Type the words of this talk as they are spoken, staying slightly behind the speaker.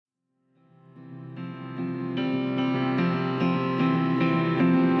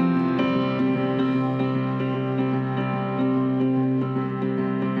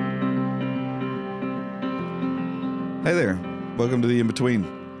Hey there. Welcome to the In-Between.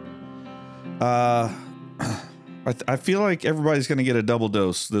 I feel like everybody's going to get a double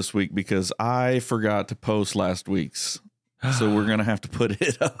dose this week because I forgot to post last week's. So we're going to have to put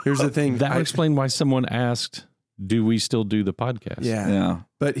it up. Here's the thing. That would explain why someone asked, do we still do the podcast? Yeah.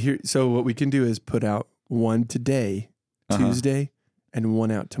 But so what we can do is put out one today, Tuesday, and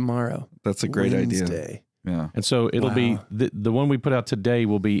one out tomorrow. That's a great idea. Wednesday. Yeah. And so it'll be, the one we put out today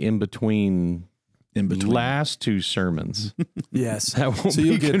will be in between last two sermons. Yes. That won't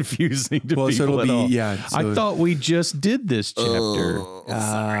be confusing to people so it'll at be, all. Yeah. So, I thought we just did this chapter.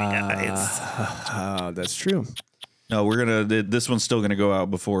 Sorry, guys. That's true. No, this one's still going to go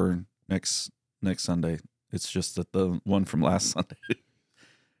out before next Sunday. It's just that the one from last Sunday,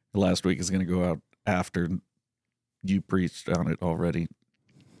 last week, is going to go out after you preached on it already.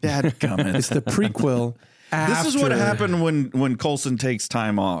 Dadgummit. It's the prequel. This is what happened when Colson takes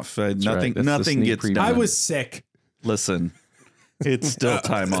time off. Nothing gets done. I was sick. Listen, it's still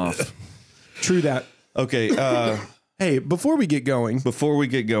time off. True that. Okay. Hey, before we get going,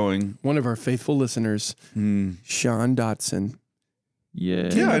 one of our faithful listeners, Sean Dotson. Yeah,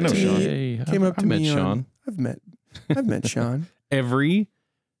 I know Sean. Came up to me. Sean. I've met Sean. Every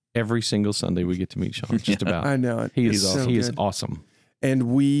single Sunday we get to meet Sean. Just about. I know it. He is so he is good. awesome. And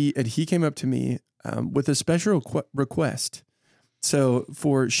he came up to me with a special request. So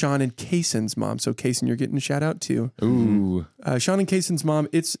for Sean and Kaysen's mom. So Kaysen, you're getting a shout out too. Ooh. Sean and Kaysen's mom.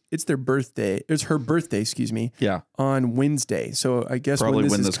 It's their birthday. It's her birthday. Excuse me. Yeah. On Wednesday. So I guess Probably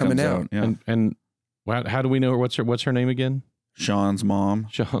when this is coming out. Yeah. And how do we know what's her name again? Sean's mom.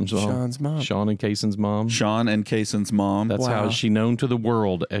 Sean's mom. Sean and Kaysen's mom. Sean and Kaysen's mom. That's how she's known to the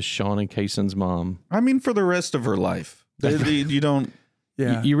world, as Sean and Kaysen's mom. I mean, for the rest of her life, you don't.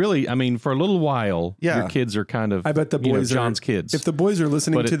 Yeah. You really, I mean, for a little while, Yeah. your kids are kind of, I bet the boys John's kids. If the boys are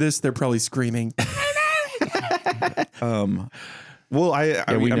listening to this, they're probably screaming. Well,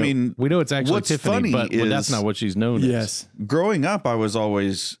 I mean, we know it's actually what's Tiffany, funny but that's not what she's known Yes. growing up, I was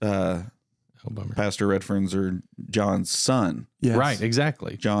always bummer. Pastor Redfern's or John's son. Yes. Right,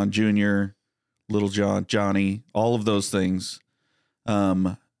 exactly. John Jr., Little John, Johnny, all of those things.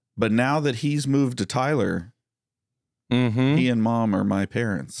 But now that he's moved to Tyler, Mm-hmm. he and mom are my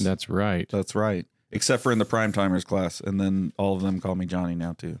parents. That's right. That's right. Except for in the prime timers class, and then all of them call me Johnny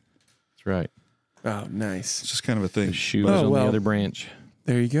now too. That's right. Oh, nice. It's just kind of a thing. The shoe is on the other branch.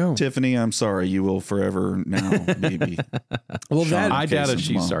 There you go. Tiffany, I'm sorry. You will forever now, maybe. Well, I doubt if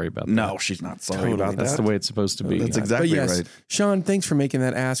she's sorry about that. No, she's not sorry about that. That's the way it's supposed to be. That's exactly but yes, right. Sean, thanks for making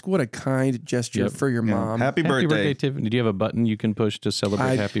that ask. What a kind gesture for your mom. Happy birthday, Tiffany. Do you have a button you can push to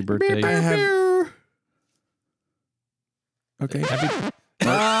celebrate happy birthday? I have. Okay.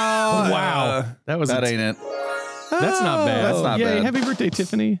 Wow. That ain't it. That's not bad. That's not Yay, bad. Happy birthday,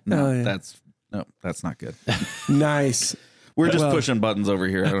 Tiffany. No, yeah. that's not good. Nice. We're just pushing buttons over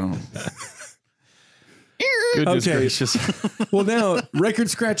here. I don't know. Goodness Okay. gracious. Well, now, record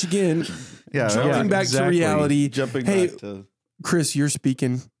scratch again. Yeah. Jumping back to reality. Jumping Hey, back to. Chris, you're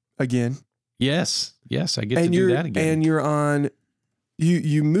speaking again. Yes, I get to do that again. And you're on.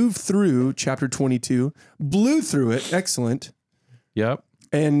 You moved through chapter 22, blew through it. Excellent. Yep,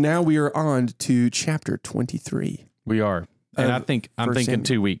 And now we are on to chapter 23. we are. And I'm thinking Samuel.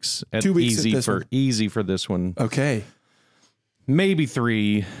 2 weeks. 2 weeks at this one. Easy for this one. Okay. Maybe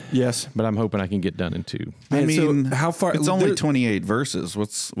 3, Yes. but I'm hoping I can get done in 2. I mean, so how far? It's only 28 verses.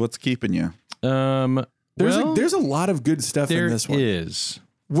 What's keeping you? There's a lot of good stuff in this one. There is.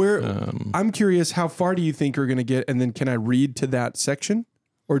 I'm curious, how far do you think you're going to get? And then can I read to that section?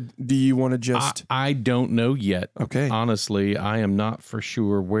 Or do you want to just... I don't know yet. Okay. Honestly, I am not for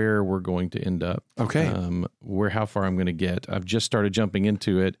sure where we're going to end up. Okay. How far I'm going to get. I've just started jumping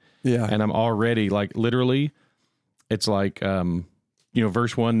into it. Yeah. And I'm already, like, literally, it's like,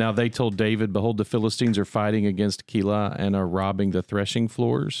 verse 1, now they told David, behold, the Philistines are fighting against Keilah and are robbing the threshing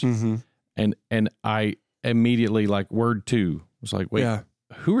floors. Mm-hmm. And I immediately, like, word 2 was like, wait,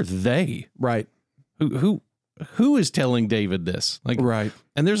 who are they? Right. Who is telling David this? Like, right.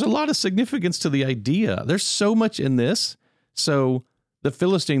 And there's a lot of significance to the idea. There's so much in this. So the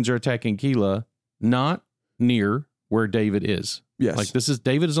Philistines are attacking Keilah, not near where David is. Yes. Like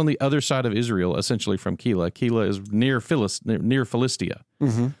David is on the other side of Israel, essentially from Keilah. Keilah is near Philistia.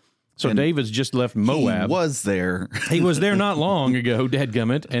 Mm-hmm. So And David's just left Moab. He was there. He was there not long ago,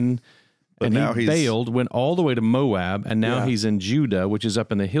 dadgummit, and now he he's bailed, went all the way to Moab, and now he's in Judah, which is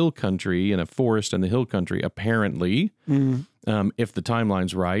up in the hill country, in a forest in the hill country, apparently, if the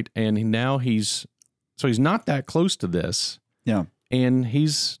timeline's right. And now he's not that close to this. Yeah. And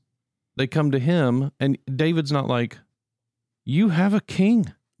they come to him, and David's not like, you have a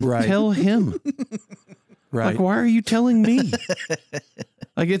king. Right. Tell him. Right. Like, why are you telling me?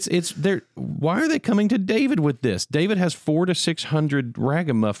 Like, it's there. Why are they coming to David with this? David has 400 to 600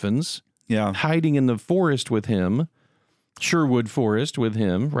 ragamuffins hiding in the forest with him, Sherwood Forest with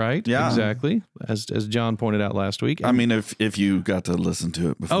him, right? Yeah. Exactly. As John pointed out last week. I mean, if you got to listen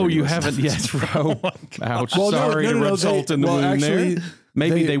to it before. Oh, you listened. haven't yet. Ouch. Well, Sorry to rub salt in the wound there.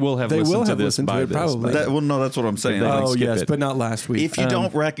 Maybe they will have listened to this by this. Probably. No, that's what I'm saying. Oh, skip yes, it. but not last week. If you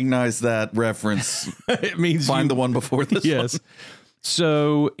don't recognize that reference, It means find the one before this. Yes.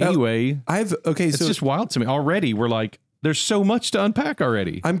 So anyway, it's so just wild to me. Already, we're like, there's so much to unpack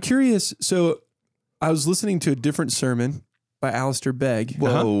already. I'm curious. So I was listening to a different sermon by Alistair Begg.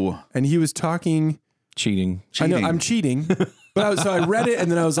 Whoa. And he was talking. Cheating. I know I'm cheating, but so I read it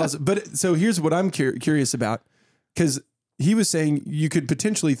and then I was also. But so here's what I'm curious about, because he was saying you could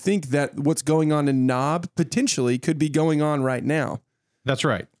potentially think that what's going on in Nob potentially could be going on right now. That's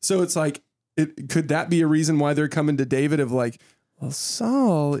right. So it's like, could that be a reason why they're coming to David of like, well,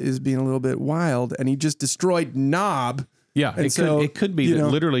 Saul is being a little bit wild and he just destroyed Nob. Yeah, And it could be that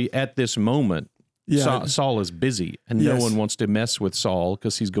literally at this moment, Saul is busy and no one wants to mess with Saul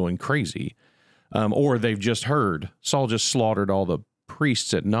because he's going crazy. Or they've just heard Saul just slaughtered all the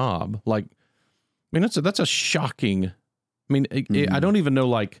priests at Nob. Like, I mean, that's a shocking. I mean, I don't even know,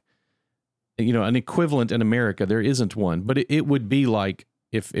 like, an equivalent in America. There isn't one, but it would be like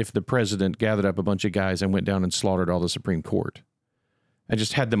if the president gathered up a bunch of guys and went down and slaughtered all the Supreme Court. I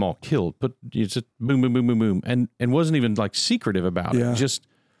just had them all killed. Just boom, boom, boom, boom, boom, and wasn't even like secretive about it. Just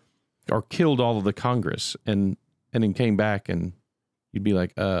or killed all of the Congress and then came back and you'd be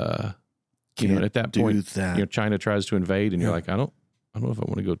like, at that point, China tries to invade and you're like, I don't know if I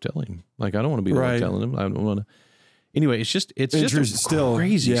want to go tell him. Like, I don't want to be the one telling him. I don't want to. Anyway, it's just a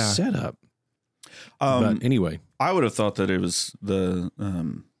crazy setup. But anyway, I would have thought that it was the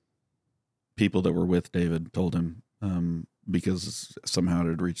people that were with David told him. Because somehow it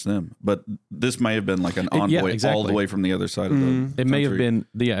had reached them, but this may have been like an envoy all the way from the other side of the country. It may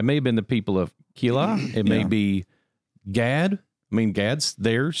have been the people of Keilah. It may be Gad. I mean, Gad's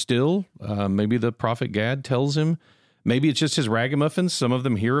there still. Maybe the prophet Gad tells him. Maybe it's just his ragamuffins. Some of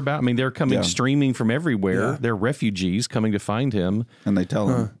them hear about. I mean, they're coming streaming from everywhere. They're refugees coming to find him, and they tell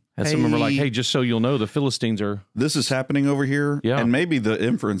him. And some of them are like, hey, just so you'll know, the Philistines are... This is happening over here. Yeah. And maybe the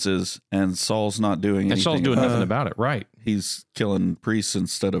inference is, and Saul's not doing anything. And Saul's doing nothing about it, right. He's killing priests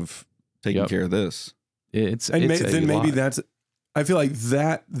instead of taking care of this. Maybe that's... I feel like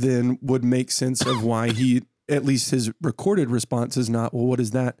that then would make sense of why he, at least his recorded response is not, well, what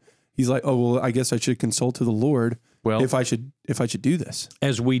is that? He's like, oh, well, I guess I should consult to the Lord if I should do this.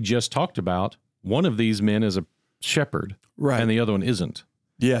 As we just talked about, one of these men is a shepherd, right, and the other one isn't.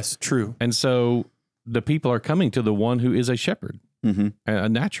 Yes, true. And so the people are coming to the one who is a shepherd.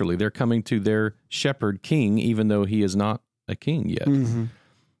 Mm-hmm. Naturally, they're coming to their shepherd king, even though he is not a king yet.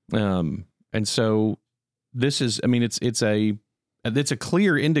 Mm-hmm. And so this is, I mean, it's a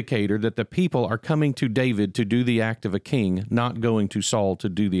clear indicator that the people are coming to David to do the act of a king, not going to Saul to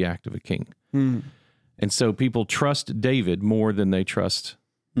do the act of a king. Mm. And so people trust David more than they trust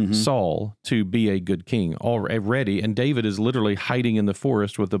Saul to be a good king already. And David is literally hiding in the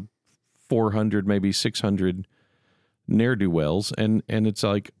forest with the 400, maybe 600 ne'er-do-wells. And it's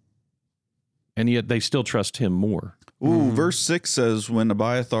like, and yet they still trust him more. Ooh, verse 6 says, when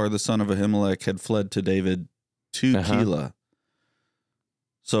Abiathar, the son of Ahimelech, had fled to David to Keilah.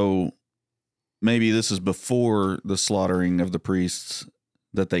 So maybe this is before the slaughtering of the priests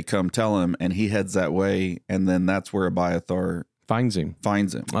that they come tell him, and he heads that way. And then that's where Abiathar finds him.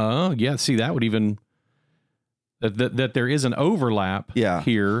 Oh, yeah. See, that would even that there is an overlap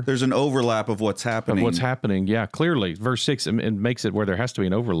here. There's an overlap of what's happening. Yeah, clearly. Verse 6 it makes it where there has to be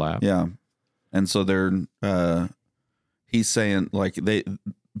an overlap. Yeah. And so he's saying like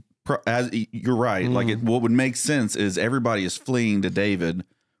as you're right, like what would make sense is everybody is fleeing to David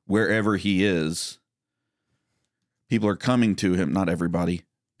wherever he is. People are coming to him, not everybody.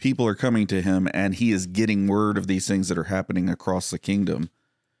 People are coming to him, and he is getting word of these things that are happening across the kingdom.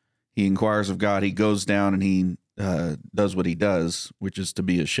 He inquires of God. He goes down and he does what he does, which is to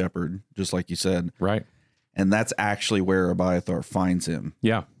be a shepherd, just like you said. Right. And that's actually where Abiathar finds him.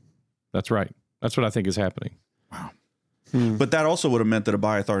 Yeah, that's right. That's what I think is happening. Wow. But that also would have meant that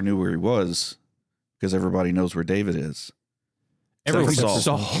Abiathar knew where he was, because everybody knows where David is. Everyone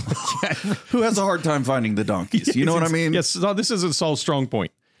Saul. Who has a hard time finding the donkeys? You know what I mean? Yes, this is Saul's strong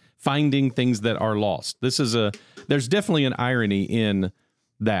point. Finding things that are lost. There's definitely an irony in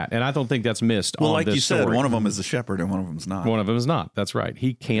that, and I don't think that's missed. Well, on like this you said, story. one of them is a shepherd and one of them's not. One of them is not. That's right.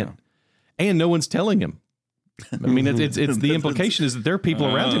 He can't, and no one's telling him. I mean, it's the implication is that there are people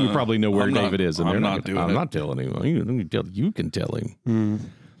around him who probably know where David is, and I'm they're not doing it. I'm not telling anyone. You can tell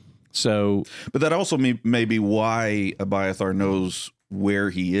him. So, but that also may be why Abiathar knows where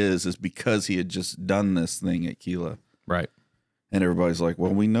he is because he had just done this thing at Keilah. right. And everybody's like,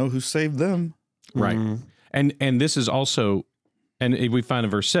 well, we know who saved them. Right. And this is also, and we find in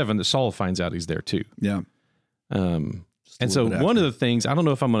verse 7 that Saul finds out he's there too. Yeah. And so one of the things, I don't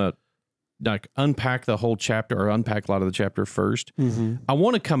know if I'm going to like unpack the whole chapter or unpack a lot of the chapter first. I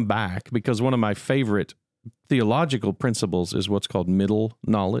want to come back because one of my favorite theological principles is what's called middle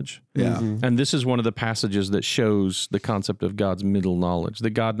knowledge. Yeah. And this is one of the passages that shows the concept of God's middle knowledge,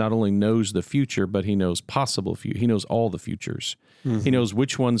 that God not only knows the future, but he knows possible future. He knows all the futures. He knows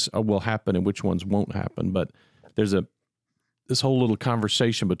which ones will happen and which ones won't happen. But there's this whole little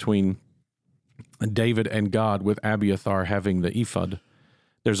conversation between David and God with Abiathar having the ephod.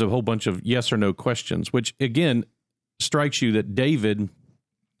 There's a whole bunch of yes or no questions, which again strikes you that David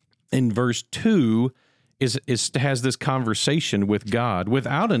in verse 2 has this conversation with God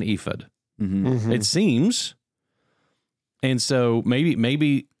without an ephod. It seems. And so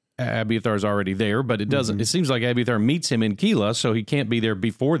maybe Abiathar's already there, but it doesn't. It seems like Abiathar meets him in Keilah, so he can't be there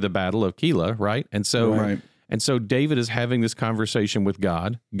before the battle of Keilah, right? And so David is having this conversation with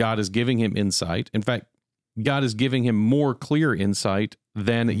God. God is giving him insight. In fact, God is giving him more clear insight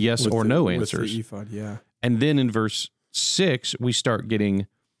than yes or no answers. With the ephod, yeah. And then in verse 6, we start getting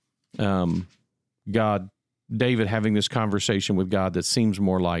David having this conversation with God that seems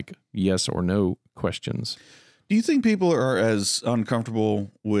more like yes or no questions. Do you think people are as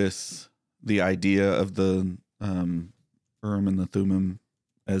uncomfortable with the idea of the Urim and the Thummim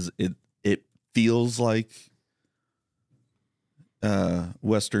as it feels like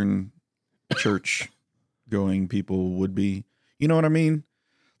Western church going people would be? You know what I mean?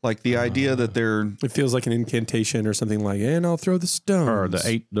 Like the idea that it feels like an incantation or something like, and I'll throw the stones. Or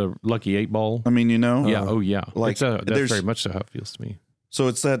the lucky 8 ball. I mean, you know? Yeah. Oh, yeah. Like that's very much so how it feels to me. So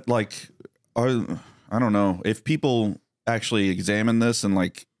it's that like, I don't know if people actually examine this and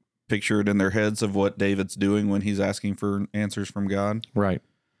like picture it in their heads of what David's doing when he's asking for answers from God. Right.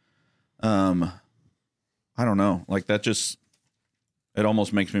 I don't know. Like that just, it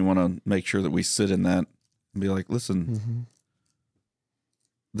almost makes me want to make sure that we sit in that and be like, listen,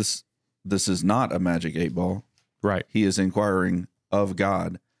 this is not a magic 8 ball. Right. He is inquiring of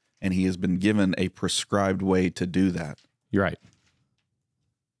God, and he has been given a prescribed way to do that. You're right.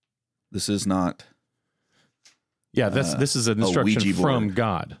 This is not. Yeah, this is an instruction from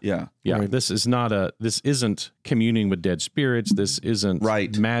God. Yeah. Yeah. Right. This isn't communing with dead spirits. This isn't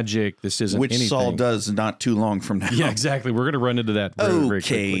magic. This isn't which anything. Saul does not too long from now. Yeah, exactly. We're going to run into that very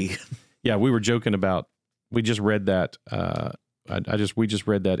quickly. Yeah, we were joking about, we just read that, we just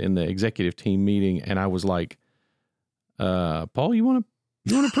read that in the executive team meeting, and I was like, Paul, you want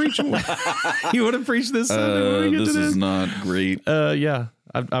to preach? You want to preach this? This is not great. Yeah.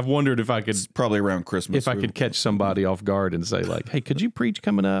 I've wondered if I could, it's probably around Christmas, if I could catch somebody off guard and say like, hey, could you preach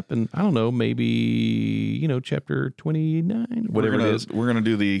coming up? And I don't know, maybe, chapter 29, whatever it is. We're going to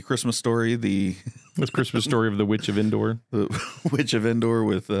do the Christmas story, the Christmas story of the Witch of Endor. The Witch of Endor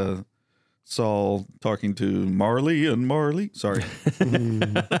with Saul talking to Marley and Marley. Sorry.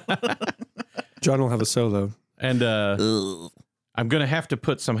 John will have a solo. And I'm going to have to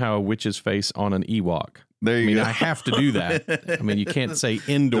put somehow a witch's face on an Ewok. There you go. I have to do that. I mean, you can't say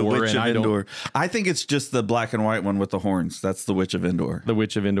Endor. The Witch of Endor. Don't. I think it's just the black and white one with the horns. That's the Witch of Endor. The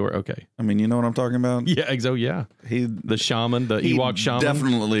Witch of Endor. Okay. I mean, you know what I'm talking about? Yeah. So yeah. The shaman, the Ewok shaman.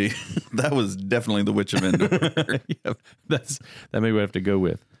 Definitely. That was definitely the Witch of Endor. Yeah, that maybe we have to go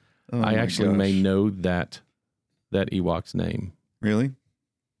with. Oh I actually may know that Ewok's name. Really?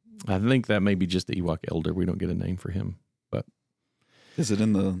 I think that may be just the Ewok elder. We don't get a name for him, but is it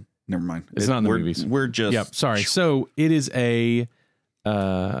in the? Never mind. It's not in the movies. We're just. Yep. Sorry. So it is a.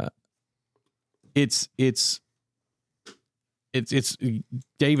 It's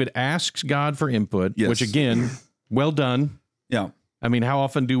David asks God for input, yes. Which again, well done. Yeah. I mean, how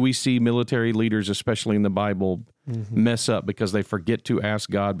often do we see military leaders, especially in the Bible, mess up because they forget to ask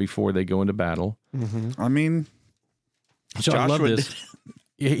God before they go into battle? I mean, so I love this.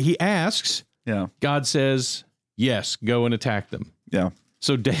 He asks. Yeah. God says, yes, go and attack them. Yeah.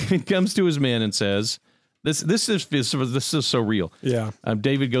 So David comes to his men and says, "This is so real." Yeah.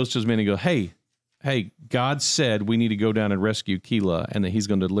 David goes to his men and goes, "Hey, God said we need to go down and rescue Keilah, and that He's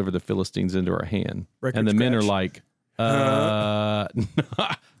going to deliver the Philistines into our hand." And the men are like,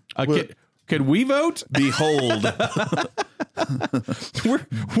 "Can we vote? Behold,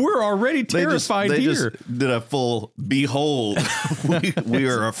 we're already terrified they here." Just did a full behold. We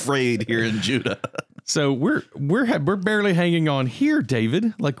are afraid here in Judah. So we're barely hanging on here,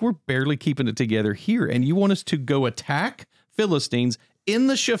 David. Like we're barely keeping it together here, and you want us to go attack Philistines in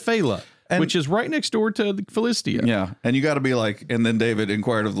the Shephelah, which is right next door to Philistia. Yeah, and you got to be like, and then David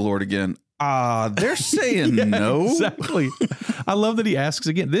inquired of the Lord again. They're saying no. Exactly. I love that he asks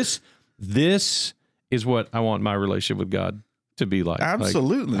again. This is what I want my relationship with God to be like.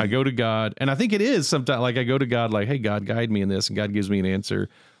 Absolutely. Like, I go to God, and I think it is sometimes like I go to God like, hey, God, guide me in this, and God gives me an answer.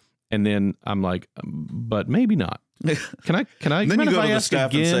 And then I'm like, but maybe not. Can I? And then you go to the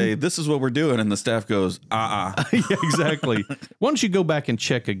staff and say, this is what we're doing. And the staff goes, Yeah, exactly. Why don't you go back and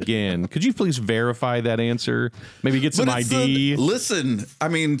check again? Could you please verify that answer? Maybe get some ID. Listen, I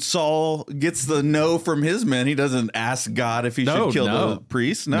mean, Saul gets the no from his men. He doesn't ask God if he should kill the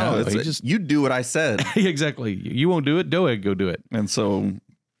priest. No, it's just, you do what I said. Exactly. You won't do it. Doeg, go do it. And so,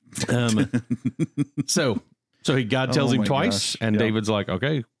 so God tells him twice, and David's like,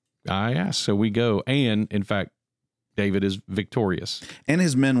 okay, I asked. So we go. And in fact, David is victorious. And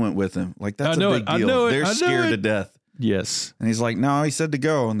his men went with him. Like, that's a big deal. They're scared to death. Yes. And he's like, no, he said to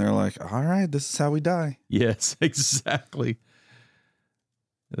go. And they're like, all right, this is how we die. Yes, exactly.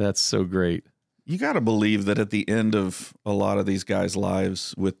 That's so great. You got to believe that at the end of a lot of these guys'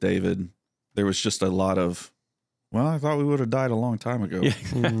 lives with David, there was just a lot of, well, I thought we would have died a long time ago. Yeah,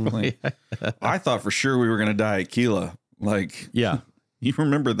 exactly. I thought for sure we were going to die at Keilah. Like, yeah. You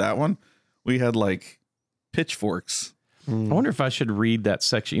remember that one? We had like pitchforks. I wonder if I should read that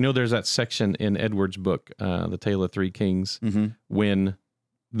section. You know, there's that section in Edward's book, The Tale of Three Kings, when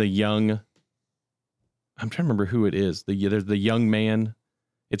the young, I'm trying to remember who it is. There's the young man.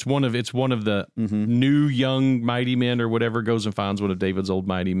 It's one of the new young mighty men or whatever goes and finds one of David's old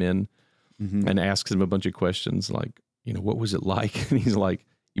mighty men and asks him a bunch of questions like, you know, what was it like? And he's like,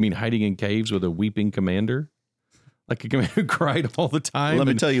 you mean hiding in caves with a weeping commander? Like a commander who cried all the time. Let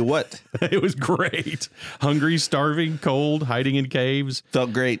me tell you what. It was great. Hungry, starving, cold, hiding in caves.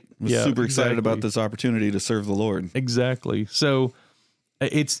 Felt great. Was super excited about this opportunity to serve the Lord. Exactly. So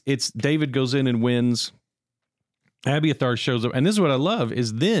it's David goes in and wins. Abiathar shows up. And this is what I love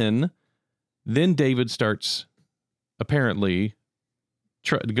is then David starts apparently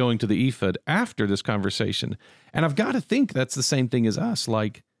going to the ephod after this conversation. And I've got to think that's the same thing as us.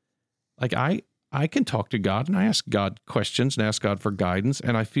 Like I can talk to God and I ask God questions and ask God for guidance.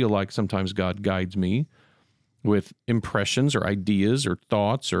 And I feel like sometimes God guides me with impressions or ideas or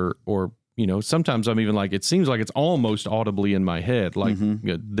thoughts or, you know, sometimes I'm even like, it seems like it's almost audibly in my head. Like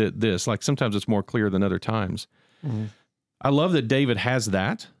this, like sometimes it's more clear than other times. I love that David has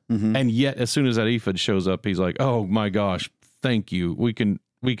that. And yet as soon as that ephod shows up, he's like, oh my gosh, thank you. We can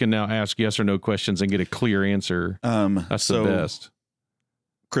now ask yes or no questions and get a clear answer. That's the best.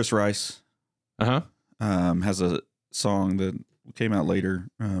 Chris Rice. Has a song that came out later.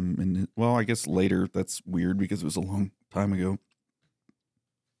 And well, I guess later, that's weird because it was a long time ago.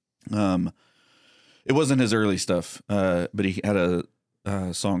 It wasn't his early stuff, but he had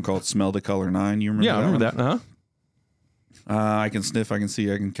a song called Smell the Color 9. You remember that? Yeah, I remember that. I can sniff, I can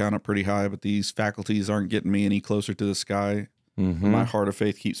see, I can count up pretty high, but these faculties aren't getting me any closer to the sky. My heart of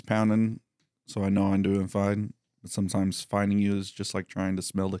faith keeps pounding, so I know I'm doing fine. But sometimes finding you is just like trying to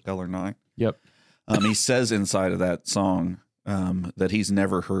smell the color 9. Yep. He says inside of that song that he's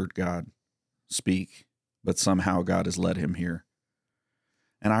never heard God speak, but somehow God has led him here.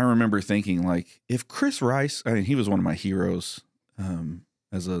 And I remember thinking, like, if Chris Rice, I mean, he was one of my heroes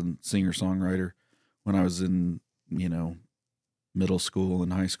as a singer-songwriter when I was in, you know, middle school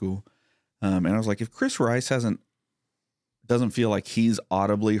and high school. And I was like, if Chris Rice doesn't feel like he's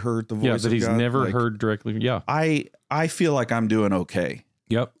audibly heard the voice of he's God, never like, heard directly. Yeah. I feel like I'm doing okay.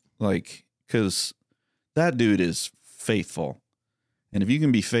 Yep. Like, because that dude is faithful. And if you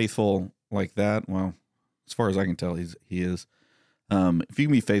can be faithful like that, well, as far as I can tell, he is. If you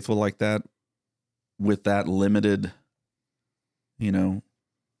can be faithful like that with that limited, you know,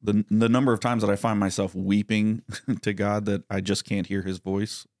 the number of times that I find myself weeping to God that I just can't hear his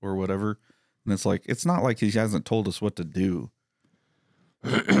voice or whatever. And it's like, it's not like he hasn't told us what to do.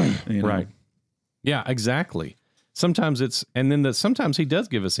 You know? Right. Yeah, exactly. Sometimes sometimes he does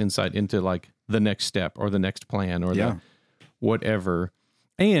give us insight into like the next step or the next plan or the whatever.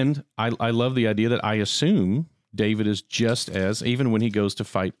 And I love the idea that I assume David is just as, even when he goes to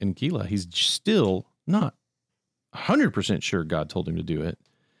fight in Keilah, he's still not 100% sure God told him to do it.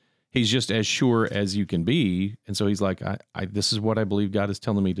 He's just as sure as you can be. And so he's like, this is what I believe God is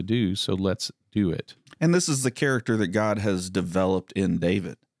telling me to do, so let's do it. And this is the character that God has developed in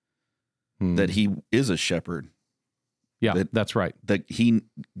David, that he is a shepherd. Yeah, that's right. That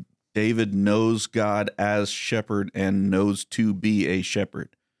David knows God as shepherd and knows to be a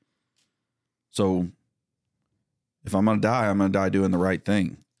shepherd. So If I'm going to die, I'm going to die doing the right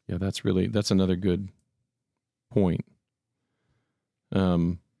thing. Yeah, that's another good point.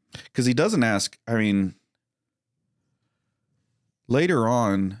 Because he doesn't ask, I mean, later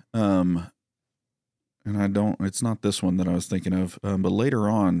on, and it's not this one that I was thinking of, but later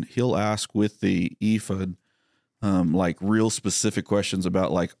on, he'll ask with the ephod, like real specific questions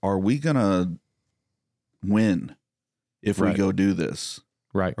about like, are we going to win if we go do this?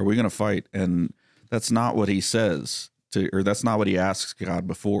 Right. Are we going to fight? And that's not what he says or that's not what he asks God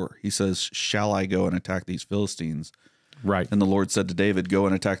before. He says, shall I go and attack these Philistines? Right. And the Lord said to David, go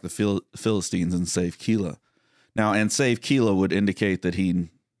and attack the Philistines and save Keilah. Now, and save Keilah would indicate that he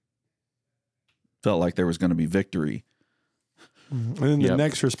felt like there was going to be victory. And then the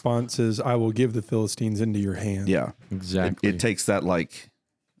next response is, I will give the Philistines into your hand. Yeah, exactly. It takes that like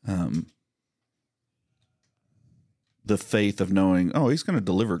the faith of knowing, oh, he's going to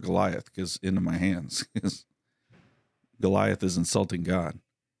deliver Goliath into my hands. Because Goliath is insulting God.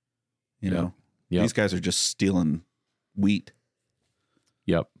 You know, these guys are just stealing wheat.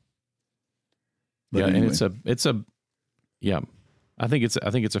 Yep. But anyway. And I think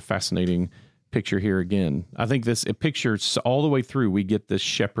it's a fascinating picture here again. I think it pictures all the way through. We get this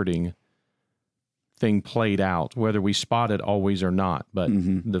shepherding thing played out, whether we spot it always or not. But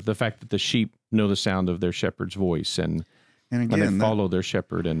the fact that the sheep know the sound of their shepherd's voice and they follow their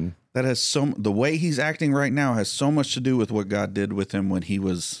shepherd, and that has the way he's acting right now has so much to do with what God did with him when he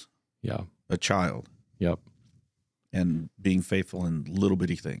was a child. Yep. And being faithful in little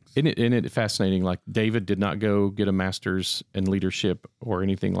bitty things. Isn't it fascinating? Like David did not go get a master's in leadership or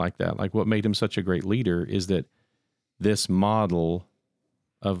anything like that. Like what made him such a great leader is that this model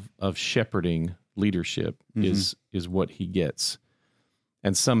of shepherding leadership is what he gets.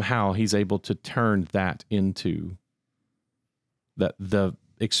 And somehow he's able to turn that into the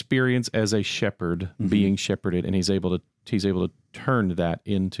experience as a shepherd being shepherded, and he's able to turn that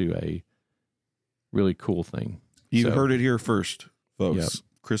into a really cool thing. You heard it here first, folks. Yep.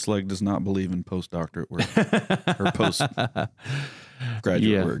 Chris Legg does not believe in postdoctorate work or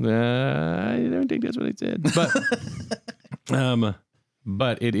postgraduate work. I don't think that's what he said.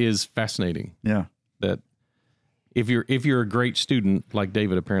 But it is fascinating. Yeah, that if you're a great student like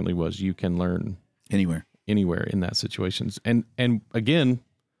David apparently was, you can learn anywhere in that situations. And again,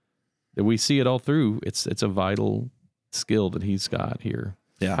 that we see it all through. It's a vital skill that he's got here.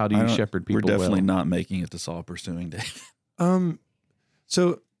 Yeah. How do you shepherd people? We're definitely not making it to Saul pursuing David.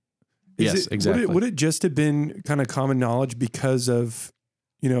 So yes, exactly. Would it just have been kind of common knowledge because of,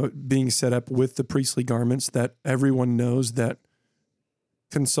 being set up with the priestly garments that everyone knows that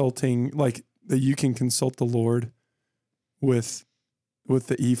consulting, like that you can consult the Lord with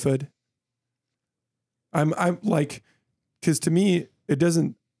the ephod? I'm like, because to me, it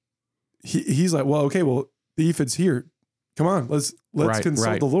doesn't, he's like, well, okay, well, the ephod's here. Come on, let's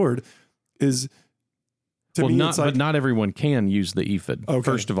consult the Lord. But not everyone can use the ephod. Okay,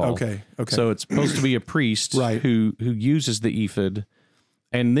 first of all, okay. So it's supposed to be a priest who uses the ephod,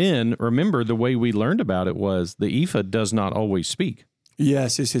 and then remember the way we learned about it was the ephod does not always speak.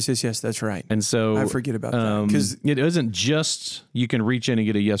 Yes, that's right. And so I forget about that because it isn't just you can reach in and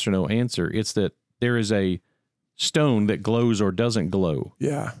get a yes or no answer. It's that there is a stone that glows or doesn't glow.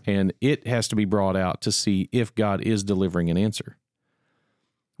 Yeah. And it has to be brought out to see if God is delivering an answer.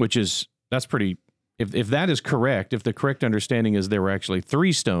 That's pretty, if that is correct, if the correct understanding is there were actually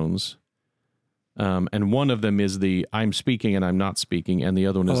 3 stones, and one of them is the I'm speaking and I'm not speaking, and the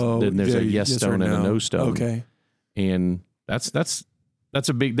other one is then there's a yes stone and a no stone. Okay. And that's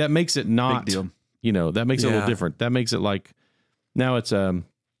a big, that makes it not, big deal. That makes it a little different. That makes it like, now it's a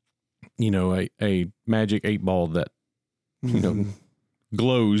magic 8-ball that,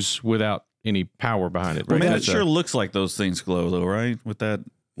 glows without any power behind it. Right? Well, man, it sure looks like those things glow though, right? With that,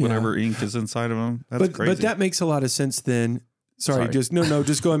 whatever ink is inside of them. That's crazy. But that makes a lot of sense then. Sorry. Just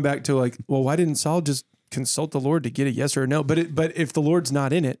going back to like, well, why didn't Saul just consult the Lord to get a yes or a no? But if the Lord's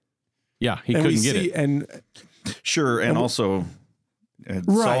not in it. Yeah, he couldn't get it. And sure. And also,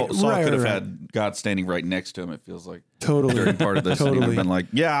 Saul could have had God standing right next to him, it feels like. Totally. During part of this, and he would have been like,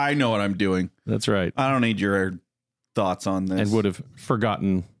 yeah, I know what I'm doing. That's right. I don't need your thoughts on this. And would have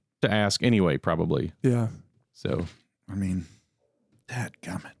forgotten to ask anyway, probably. Yeah. So. I mean,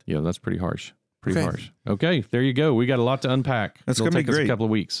 dadgummit. Yeah, that's pretty harsh. Harsh. Okay, there you go. We got a lot to unpack. That's going to be great. Us a couple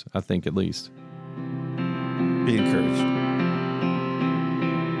of weeks, I think, at least. Be encouraged.